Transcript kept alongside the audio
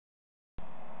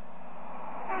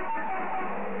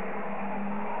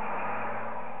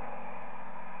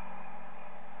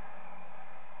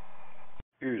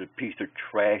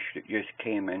trash that just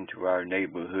came into our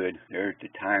neighborhood. There's the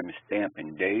time stamp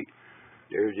and date.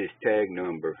 There's his tag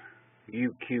number,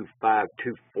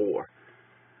 UQ524.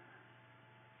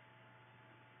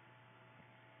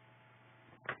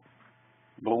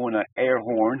 Blowing an air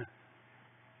horn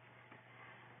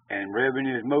and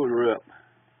revving his motor up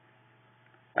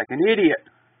like an idiot,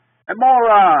 a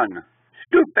moron,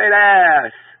 stupid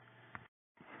ass.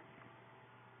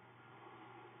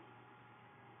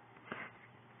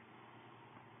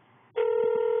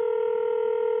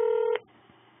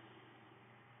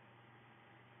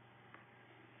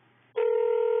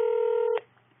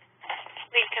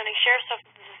 Lee County Sheriff's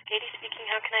Office, this is Katie speaking.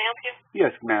 How can I help you?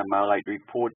 Yes, ma'am. I'd like to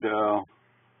report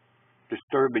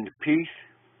disturbing the peace.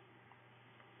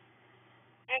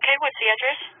 Okay, what's the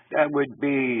address? That would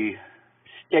be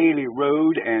Staley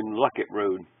Road and Luckett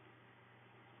Road.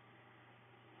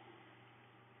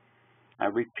 I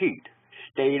repeat,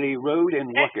 Staley Road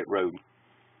and Luckett Road.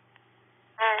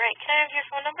 All right, can I have your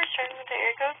phone number starting with the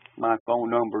area code? My phone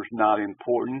number's not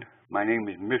important. My name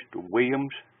is Mr.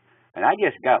 Williams, and I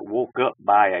just got woke up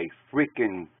by a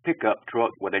freaking pickup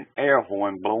truck with an air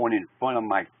horn blowing in front of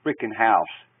my freaking house.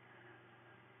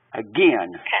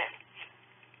 Again. Okay.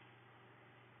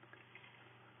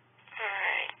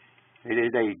 It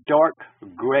is a dark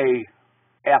gray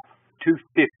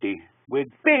F-250 with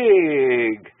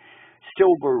big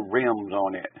silver rims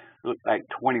on it. Look like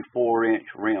 24-inch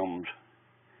rims.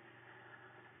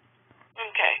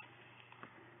 Okay.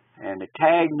 And the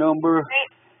tag number... Right.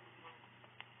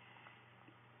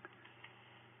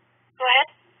 Go ahead.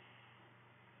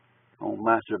 On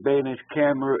my surveillance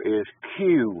camera is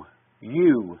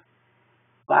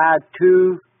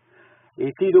QU52.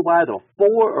 It's either either 4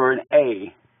 or an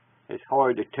A. It's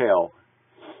hard to tell.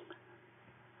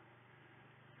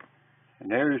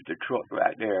 And there's the truck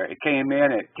right there. It came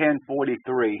in at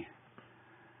 10:43.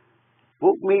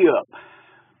 Woke me up,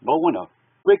 blowing a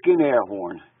freaking air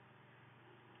horn.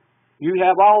 You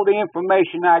have all the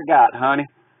information I got, honey.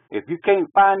 If you can't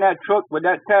find that truck with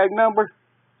that tag number,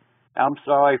 I'm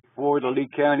sorry for the Lee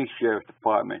County Sheriff's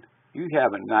Department. You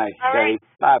have a nice day.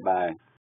 Bye-bye.